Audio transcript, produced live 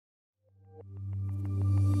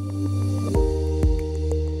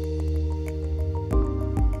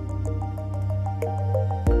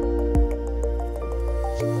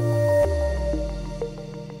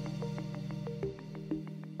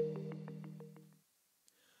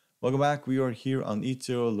Welcome back. We are here on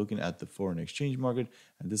eToro looking at the foreign exchange market,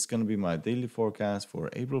 and this is going to be my daily forecast for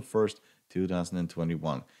April 1st,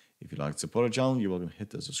 2021. If you'd like to support our channel, you're welcome to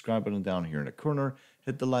hit the subscribe button down here in the corner,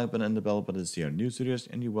 hit the like button and the bell button to see our new videos,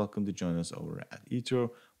 and you're welcome to join us over at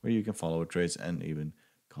eToro, where you can follow our trades and even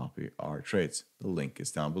copy our trades. The link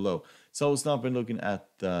is down below. So let's now been looking at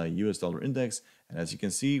the US dollar index, and as you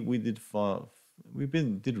can see, we did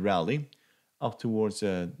rally up towards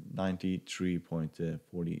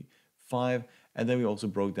 93.45, and then we also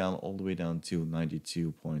broke down all the way down to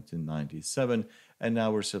 92.97, and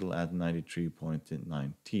now we're settled at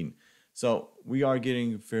 93.19. So we are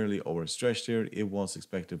getting fairly overstretched here. It was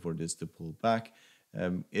expected for this to pull back,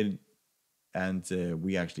 we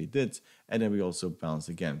actually did, and then we also bounced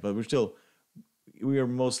again. But we are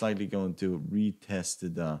most likely going to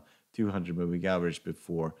retest the 200 moving average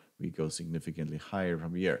before we go significantly higher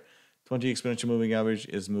from here. 20 exponential moving average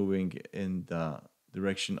is moving in the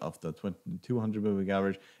direction of the 200 moving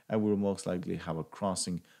average, and we'll most likely have a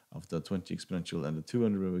crossing of the 20 exponential and the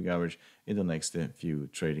 200 moving average in the next few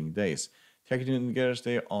trading days. Technical indicators,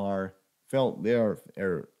 they are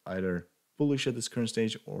either bullish at this current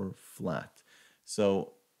stage or flat.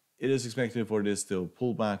 So it is expected for this to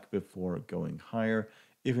pull back before going higher.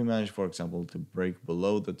 If we manage, for example, to break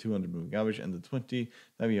below the 200 moving average and the 20,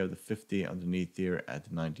 then we have the 50 underneath here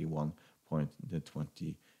at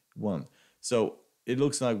 91.21. So it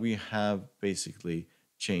looks like we have basically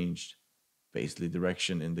changed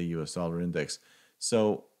direction in the US dollar index.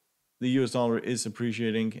 So the US dollar is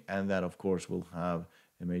appreciating, and that of course will have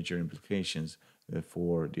major implications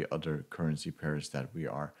for the other currency pairs that we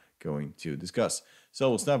are going to discuss. So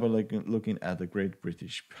we'll start by looking at the Great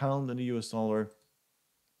British Pound and the US dollar.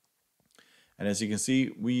 And as you can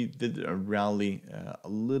see, we did a rally a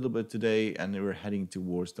little bit today, and we're heading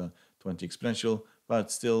towards the 20 exponential,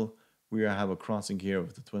 but still we have a crossing here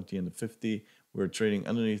of the 20 and the 50. We're trading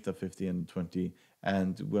underneath the 50 and the 20,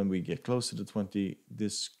 and when we get close to the 20,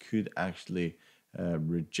 this could actually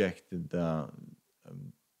reject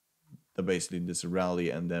basically this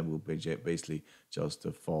rally, and then will basically just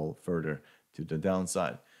fall further to the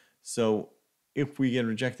downside. So if we get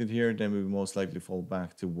rejected here, then we will most likely fall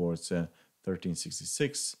back towards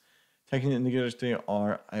 1366. Technical indicators, they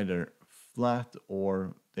are either flat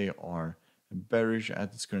or they are bearish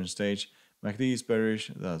at this current stage. MACD is bearish,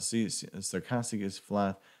 the stochastic is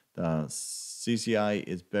flat, the CCI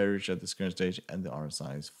is bearish at this current stage, and the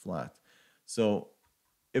RSI is flat. So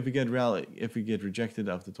if we get rejected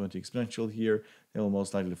after 20 exponential here, they will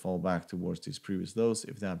most likely fall back towards these previous lows.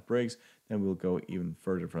 If that breaks, then we'll go even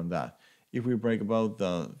further from that. If we break above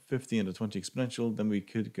the 50 and the 20 exponential, then we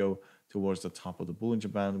could go towards the top of the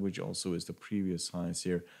Bollinger Band, which also is the previous highs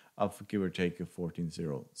here of give or take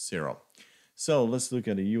 1400. So let's look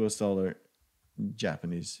at the US dollar,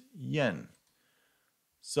 Japanese yen.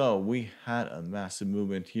 So we had a massive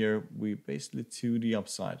movement here. We basically to the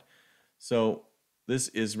upside. So this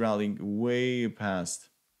is rallying way past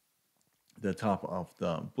the top of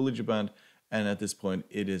the Bollinger Band, and at this point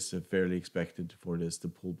it is fairly expected for this to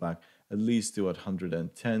pull back at least to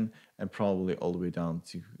 110 and probably all the way down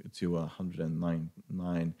to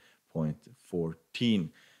 109.14.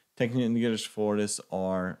 Technical indicators for this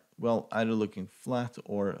are, well, either looking flat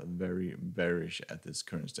or very bearish at this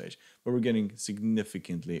current stage, but we're getting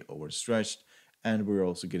significantly overstretched, and we're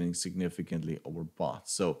also getting significantly overbought.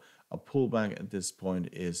 So a pullback at this point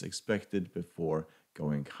is expected before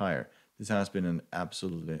going higher. This has been an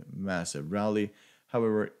absolutely massive rally.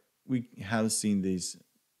 However, we have seen these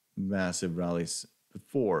massive rallies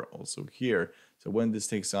before also here. So when this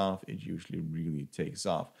takes off, it usually really takes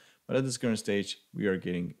off. But at this current stage,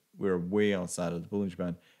 we're way outside of the Bollinger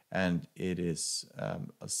Band, and it is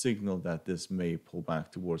a signal that this may pull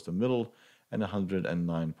back towards the middle, and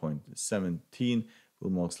 109.17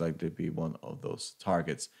 will most likely be one of those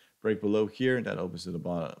targets. Break below here, that opens to the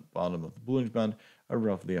bottom of the Bollinger Band, are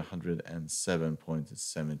roughly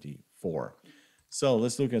 107.74. So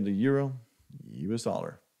let's look at the euro, US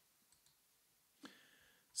dollar.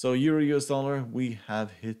 So euro US dollar, we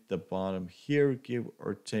have hit the bottom here, give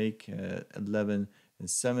or take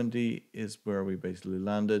 11.70 is where we basically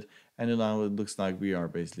landed, and now it looks like we are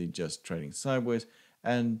basically just trading sideways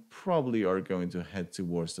and probably are going to head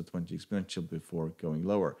towards the 20 exponential before going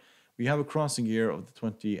lower. We have a crossing here of the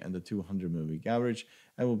 20 and the 200 moving average,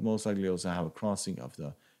 and we'll most likely also have a crossing of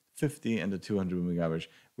the 50 and the 200 moving average,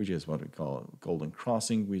 which is what we call golden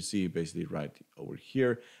crossing. We see basically right over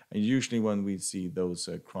here, and usually when we see those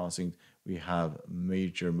crossings, we have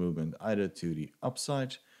major movement either to the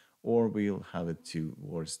upside or we'll have it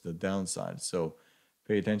towards the downside. So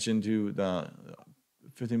pay attention to the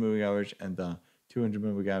 50 moving average and the 200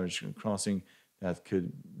 moving average crossing, that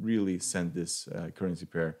could really send this currency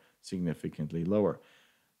pair significantly lower.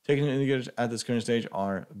 Technical indicators at this current stage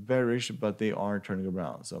are bearish, but they are turning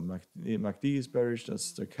around. So MACD is bearish, the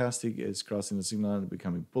stochastic is crossing the signal line and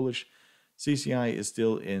becoming bullish. CCI is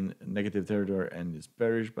still in negative territory and is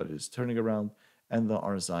bearish, but it is turning around. And the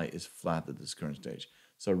RSI is flat at this current stage.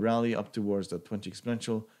 So rally up towards the 20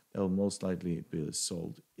 exponential that will most likely be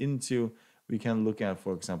sold into. We can look at,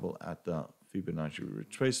 for example, at the Fibonacci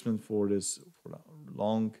retracement for this, for the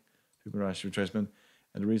long Fibonacci retracement.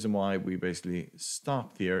 And the reason why we basically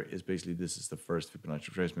stopped here is basically this is the first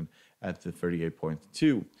Fibonacci retracement at the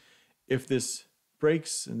 38.2. If this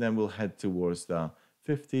breaks, then we'll head towards the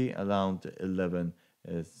 50, around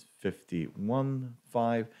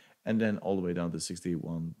 11.51.5, and then all the way down to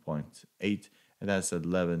 61.8, and that's at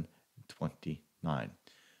 11.29.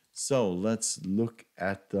 So let's look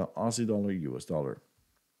at the Aussie dollar, US dollar.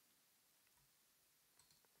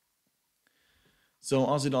 So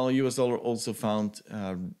Aussie dollar, US dollar also found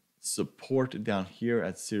support down here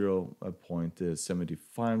at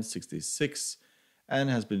 0.7566 and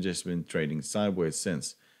has just been trading sideways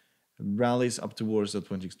since. Rallies up towards the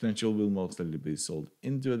 20 exponential will most likely be sold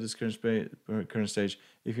into at this current stage.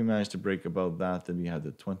 If you manage to break above that, then we have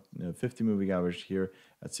the 50 moving average here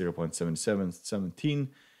at 0.7717.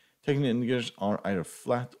 Technical indicators are either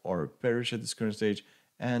flat or bearish at this current stage.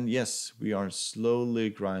 And yes, we are slowly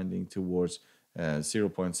grinding towards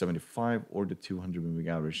 0.75 or the 200 moving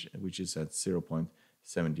average, which is at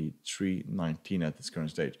 0.7319 at this current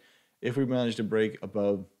stage. If we manage to break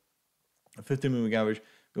above a 50 moving average,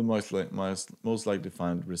 we'll most likely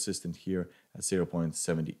find resistance here at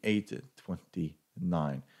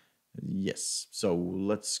 0.7829. Yes, so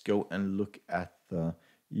let's go and look at the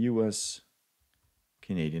US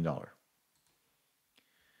Canadian dollar.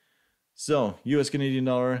 So, US Canadian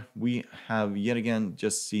dollar, we have yet again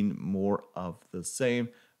just seen more of the same.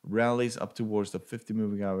 Rallies up towards the 50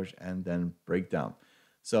 moving average and then breakdown.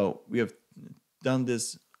 So, we have done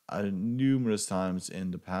this numerous times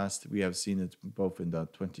in the past. We have seen it both in the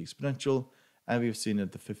 20 exponential and we've seen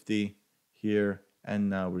it the 50 here, and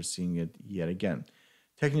now we're seeing it yet again.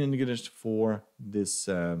 Technical indicators for this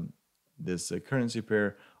currency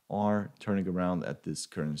pair are turning around at this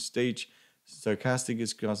current stage. Stochastic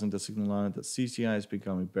is crossing the signal line, the CCI is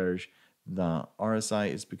becoming bearish, the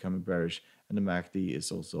RSI is becoming bearish, and the MACD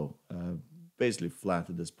is also basically flat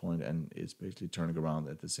at this point and is basically turning around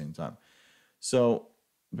at the same time. So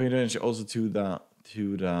pay attention also to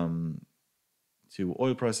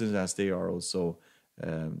oil prices, as they are also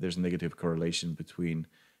there's a negative correlation between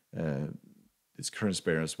this currency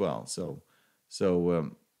pair as well. So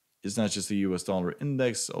it's not just the US dollar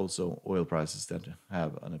index, also oil prices that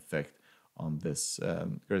have an effect on this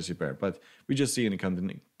currency pair. But we just see a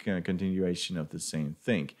continuation of the same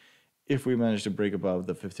thing. If we manage to break above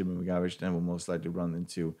the 50 moving average, then we'll most likely run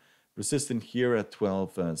into resistance here at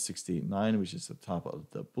 12.69, which is the top of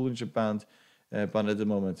the Bollinger Band. But at the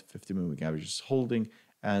moment, 50 moving average is holding.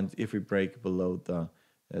 And if we break below the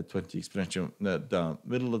 20 exponential, the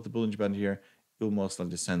middle of the Bollinger Band here, it will most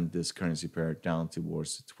likely send this currency pair down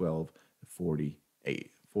towards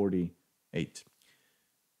 12.48.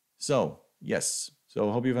 So, yes. So,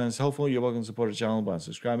 I hope you find this helpful. You're welcome to support the channel by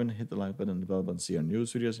subscribing, hit the like button and the bell button to see our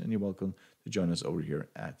news videos, and you're welcome to join us over here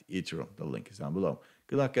at eToro. The link is down below.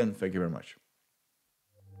 Good luck and thank you very much.